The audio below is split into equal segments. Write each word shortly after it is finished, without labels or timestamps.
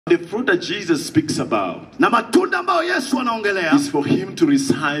The fruit that Jesus speaks about na matunda ambayo Yesu anaongelea is for him to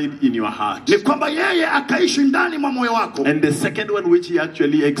reside in your heart. ni kwamba yeye akaishi ndani mwa moyo wako. And the second one which he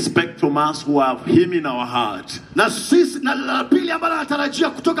actually expects from us who have him in our heart Na sisi na la pili ambalo anatarajia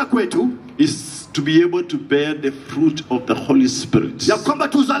kutoka kwetu is to be able to bear the fruit of the Holy Spirit. ya kwamba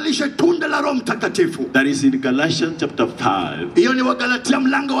tuzalishe tunda la Roho Mtakatifu. That is in Galatians chapter 5 Hiyo ni Wagalatia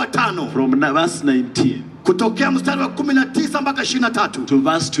mlango wa 5 from verse 19 kutokea mstari wa 19 mpaka 23 to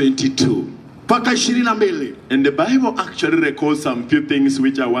verse 22. mpaka 22. And the Bible actually records some few things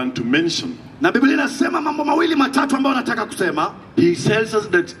which I want to mention. Na Biblia inasema mambo mawili matatu ambayo nataka kusema. He tells us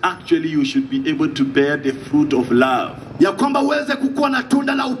that actually you should be able to bear the fruit of love. Ya kwamba uweze kukua na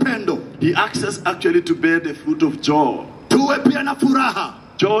tunda la upendo. He asks us actually to bear the fruit of joy. Tuwe pia na furaha.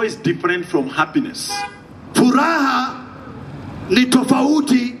 Joy is different from happiness. Furaha ni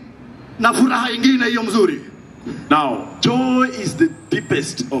tofauti na furaha ingine hiyo mzuri. Now, joy is the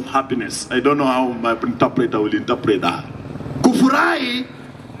deepest of happiness. I don't know how my interpreter will interpret that. Kufurahi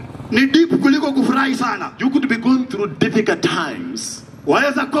ni deep kuliko kufurahi sana. You could be going through difficult times,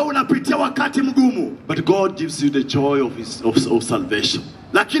 Waweza kuwa unapitia wakati mgumu, but God gives you the joy of salvation.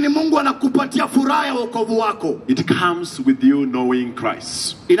 lakini Mungu anakupatia furaha ya wokovu wako. It comes with you knowing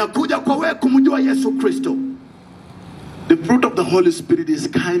Christ. Inakuja kwa wewe kumjua Yesu Kristo. The fruit of the Holy Spirit is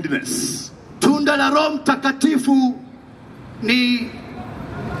kindness. Tunda la Roho Mtakatifu ni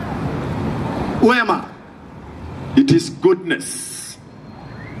wema. It is goodness.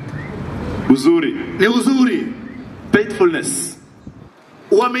 Uzuri. Ni uzuri. Faithfulness.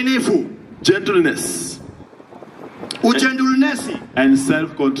 Uaminifu. Gentleness. Ujendulnesi. And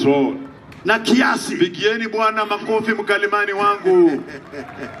self-control. Na kiasi. Pigieni Bwana makofi mkalimani wangu.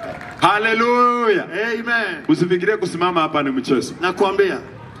 Hallelujah. Amen. Usifikirie kusimama hapa ni mchezo. Nakuambia.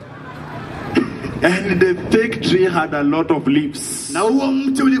 And the fig tree had a lot of leaves. Na huo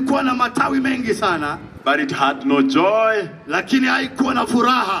mti ulikuwa na matawi mengi sana. But it had no joy. Lakini haikuwa na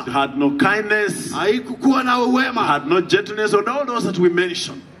furaha. It had no kindness. Haikuwa na wema. It had no gentleness or all those that we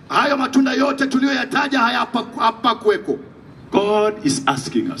mentioned. Hayo matunda yote tuliyoyataja hapa kweko. God is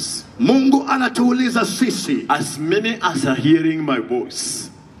asking us. Mungu anatuuliza sisi. As many as are hearing my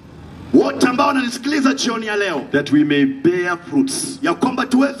voice. Wote ambao wananisikiliza jioni ya leo. That we may bear fruits. Ya kwamba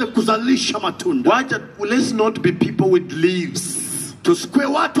tuweze kuzalisha matunda. Let's not be people with leaves. Tusikue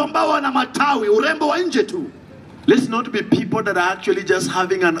watu ambao wana matawi, urembo wa nje tu. Let's not be people that are actually just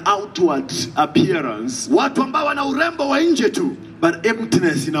having an outward appearance. Watu ambao wana urembo wa nje tu. But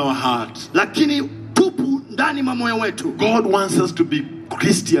emptiness in our heart. Lakini tupu ndani mwa moyo wetu. God wants us to be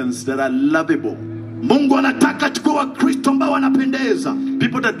Christians that are lovable. Mungu anataka tuwe Wakristo ambao wanapendeza.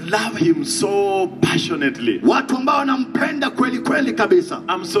 People that love him so passionately. Watu ambao wanampenda kweli kweli kabisa.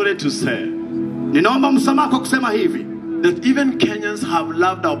 I'm sorry to say. Ninaomba msamaha kwa kusema hivi. That even Kenyans have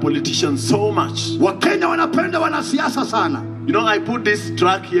loved our politicians so much. Wakenya wanapenda wanasiasa sana. You know, I put this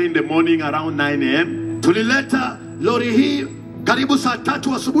truck here in the morning around 9 a.m. Tulileta lori hii karibu saa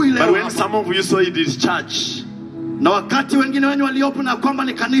 3 asubuhi leo. But when some of you saw it is church. Na wakati wengine wenu waliopo na kwamba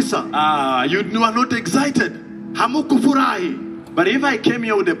ni kanisa. You are not excited. Hamukufurahi. But if I came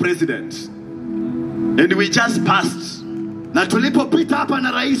here with the president and we just passed. Na tulipopita hapa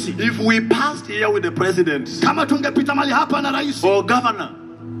na rais. If we passed here with the president. Kama tungepita mali hapa na rais. Or governor.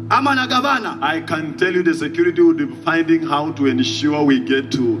 Ama na gavana. I can tell you the security would be finding how to ensure we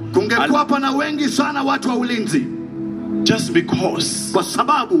get to. Kungekuwa hapa na wengi sana watu wa ulinzi. Just because. Kwa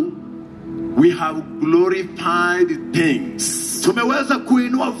sababu we have glorified things. Tumeweza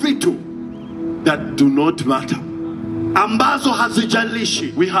kuinua vitu that do not matter. Ambazo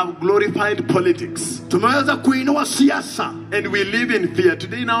hazijalishi. We have glorified politics. Tumeweza kuinua siasa. And we live in fear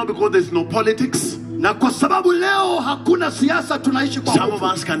today now because there's no politics. Na kwa sababu leo hakuna siasa tunaishi kwa hofu. Some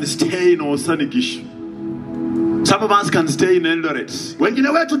of us can stay in Osanigishu. Some of us can stay in Eldoret. Wengine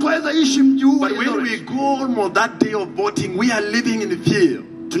wetu tuweza ishi mji huu. But when we go almost that day of voting, we are living in fear.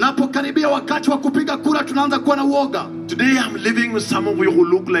 Tunapokaribia wakati wa kupiga kura tunaanza kuwa na uoga. Today I'm living with some of you who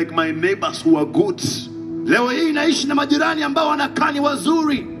look like my neighbors who are good. Leo hii naishi na majirani ambao wanakaa ni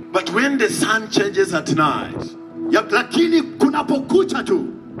wazuri. But when the sun changes at night, lakini kunapokucha tu,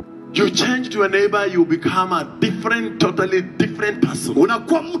 you change to a neighbor, you become a totally different person.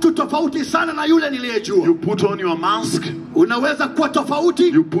 Unakuwa mtu tofauti sana na yule niliyejua. You put on your mask. Unaweza kuwa tofauti.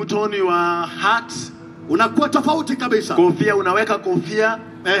 You put on your hat. Unakuwa tofauti kabisa. Kofia, unaweka kofia.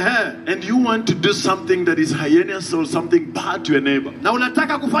 And you want to do something that is heinous or something bad to your neighbor. Na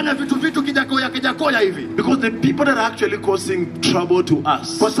unataka kufanya vitu kijakoya hivi. Because the people that are actually causing trouble to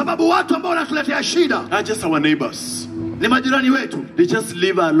us. Kwa sababu watu ambao wanatuletea shida are just our neighbors. Ni majirani wetu. They just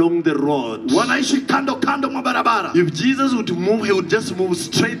live along the road. Wanaishi kando kando mwa barabara. If Jesus would move, he would just move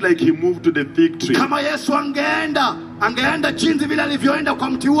straight like he moved to the fig tree. Kama Yesu angeenda jinsi vile alivyoenda kwa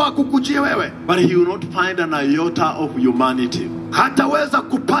mti wa kukujie wewe. But he will not find an iota of humanity. Hataweza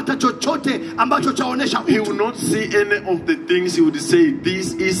kupata chochote ambacho chaonesha utu. He will not see any of the things he would say,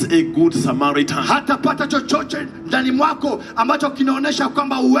 this is a good Samaritan. Hatapata chochote ndani mwako ambacho kinaonesha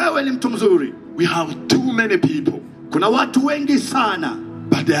kwamba wewe ni mtu mzuri. We have too many people. Kuna watu wengi sana.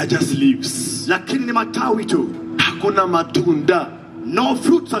 But they are just leaves. Lakini ni matawi tu. Hakuna matunda. No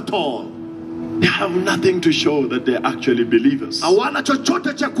fruits at all. They have nothing to show that they are actually believers. Hawana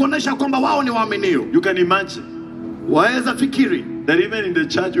chochote cha kuonesha kwamba wao ni waaminio. You can imagine. Waweza fikiri That even in the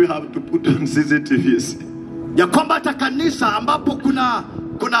church we have to put on CCTVs. Ya kwamba hata kanisa ambapo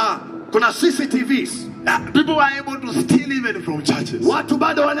kuna CCTVs. People are able to steal even from churches. Watu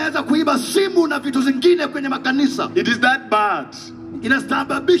bado wanaweza kuiba simu na vitu zingine kwenye makanisa. It is that bad.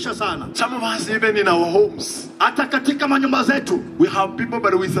 Inastababisha sana. Some of us even in our homes. Hata katika manyumba zetu. We have people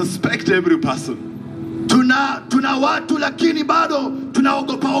but we suspect every person. Tuna watu lakini bado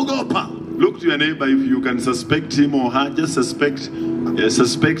tunaogopa. Look to your neighbor, if you can suspect him or her, just suspect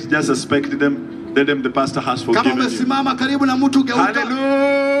them. Let them, the pastor has forgiven Kama umesimama karibu na mtu geuka.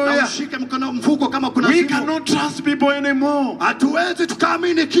 Hallelujah. Na ushike mkono mfuko kama kuna We simu. cannot trust people anymore. Hatuwezi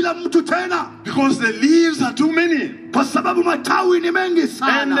tukaamini kila mtu tena. Because the leaves are too many. Kwa sababu matawi ni mengi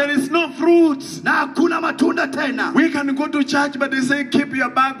sana. And there is no fruits. Na hakuna matunda tena. We can go to church but they say keep your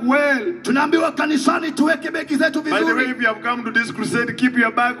bag well. Tunaambiwa kanisani tuweke begi zetu vizuri. By the way, if you have come to this crusade, keep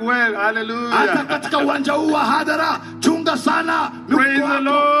your bag well. Hallelujah. Hata katika uwanja huu wa hadhara, chunga sana. Praise the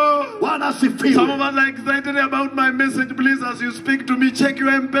Lord. Bwana asifiwe. Some of us are excited about my message. Please, as you speak to me, check your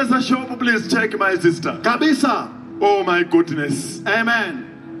M-Pesa shop. Please check, my sister. Kabisa. Oh my goodness. Amen.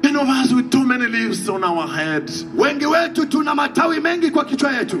 Many of us with too many leaves on our heads. Wengi wetu tuna matawi mengi kwa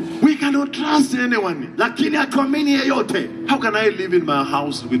kichwa yetu. We cannot trust anyone. Lakini hatuamini yeyote. How can I live in my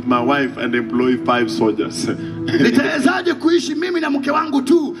house with my wife and employ 5 soldiers? Nitawezaje kuishi mimi na mke wangu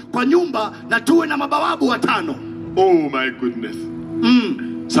tu kwa nyumba na tuwe na mabawabu 5? Oh my goodness.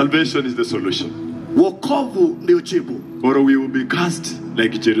 Salvation is the solution. Wokovu ndio jibu. Or we will be cast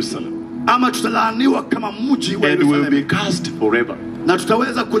like Jerusalem. Ama tutalaaniwa kama mji wa And we will be Yerusalemu. cast forever. Na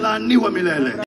tutaweza kulaaniwa milele.